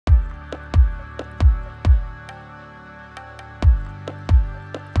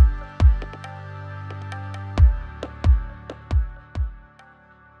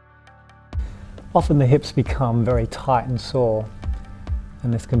Often the hips become very tight and sore,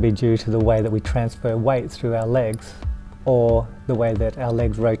 and this can be due to the way that we transfer weight through our legs, or the way that our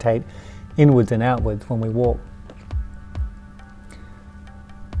legs rotate inwards and outwards when we walk.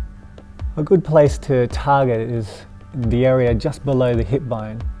 A good place to target is the area just below the hip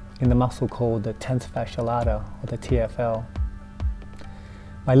bone, in the muscle called the tens fasciae lata, or the TFL.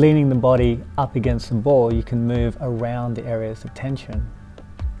 By leaning the body up against the ball, you can move around the areas of tension.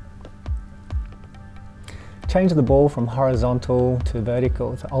 Change the ball from horizontal to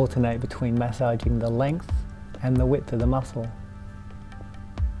vertical to alternate between massaging the length and the width of the muscle.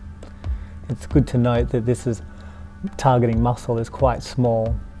 It's good to note that this targeting muscle is quite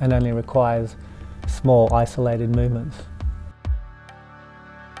small and only requires small isolated movements.